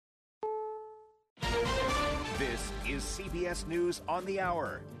This is CBS News on the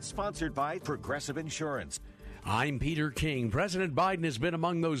Hour, sponsored by Progressive Insurance. I'm Peter King. President Biden has been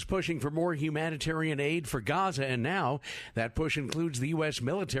among those pushing for more humanitarian aid for Gaza, and now that push includes the U.S.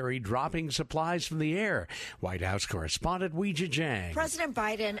 military dropping supplies from the air. White House correspondent Weijia Jiang. President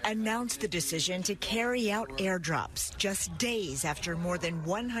Biden announced the decision to carry out airdrops just days after more than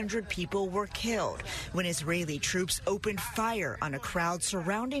 100 people were killed when Israeli troops opened fire on a crowd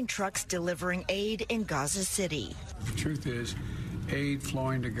surrounding trucks delivering aid in Gaza City. The truth is, aid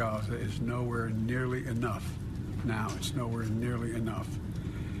flowing to Gaza is nowhere nearly enough. Now it's nowhere nearly enough.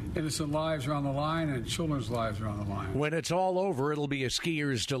 Innocent lives are on the line and children's lives are on the line. When it's all over, it'll be a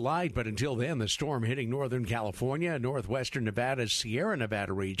skier's delight. But until then, the storm hitting northern California, northwestern Nevada's Sierra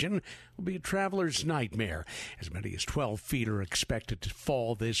Nevada region will be a traveler's nightmare. As many as 12 feet are expected to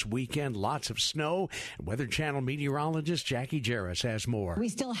fall this weekend. Lots of snow. Weather Channel meteorologist Jackie Jarris has more. We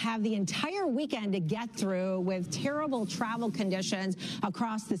still have the entire weekend to get through with terrible travel conditions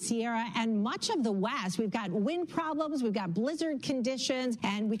across the Sierra and much of the West. We've got wind problems. We've got blizzard conditions,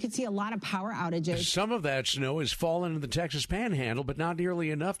 and we could see a lot of power outages. Some of that snow has fallen in the Texas Panhandle, but not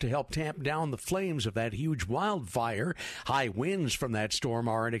nearly enough to help tamp down the flames of that huge wildfire. High winds from that storm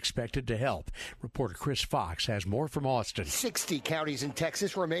aren't expected to help. Reporter Chris Fox has more from Austin. 60 counties in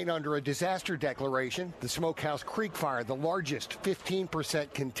Texas remain under a disaster declaration. The Smokehouse Creek fire, the largest,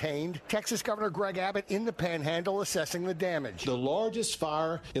 15% contained. Texas Governor Greg Abbott in the Panhandle assessing the damage. The largest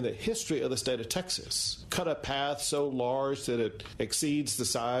fire in the history of the state of Texas cut a path so large that it exceeds the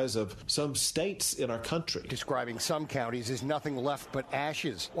size of some states in our country. Describing some counties as nothing left but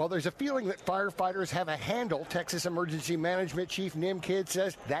ashes. While there's a feeling that firefighters have a handle, Texas Emergency Management Chief Nim Kidd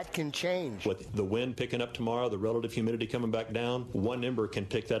says that can change. With the wind picking up tomorrow, the relative humidity coming back down, one ember can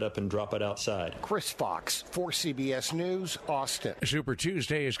pick that up and drop it outside. Chris Fox for CBS News, Austin. Super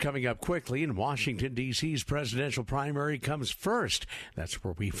Tuesday is coming up quickly, and Washington, D.C.'s presidential primary comes first. That's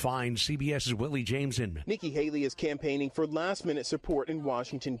where we find CBS's Willie James Inman. Nikki Haley is campaigning for last-minute support in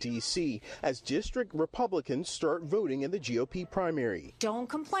Washington, D.C. as district Republicans start voting in the GOP primary. Don't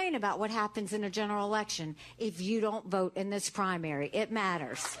complain about what happens in a general election if you don't vote in this primary. It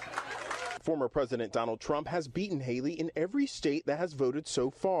matters. Former President Donald Trump has beaten Haley in every state that has voted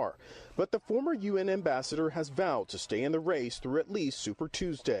so far. But the former UN ambassador has vowed to stay in the race through at least Super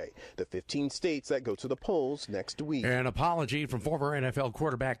Tuesday, the 15 states that go to the polls next week. An apology from former NFL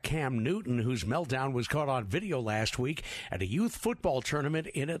quarterback Cam Newton, whose meltdown was caught on video last week at a youth football tournament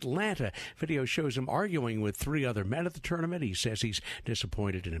in Atlanta. Video shows him arguing with 3 other men at the tournament. He says he's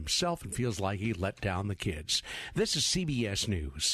disappointed in himself and feels like he let down the kids. This is CBS News.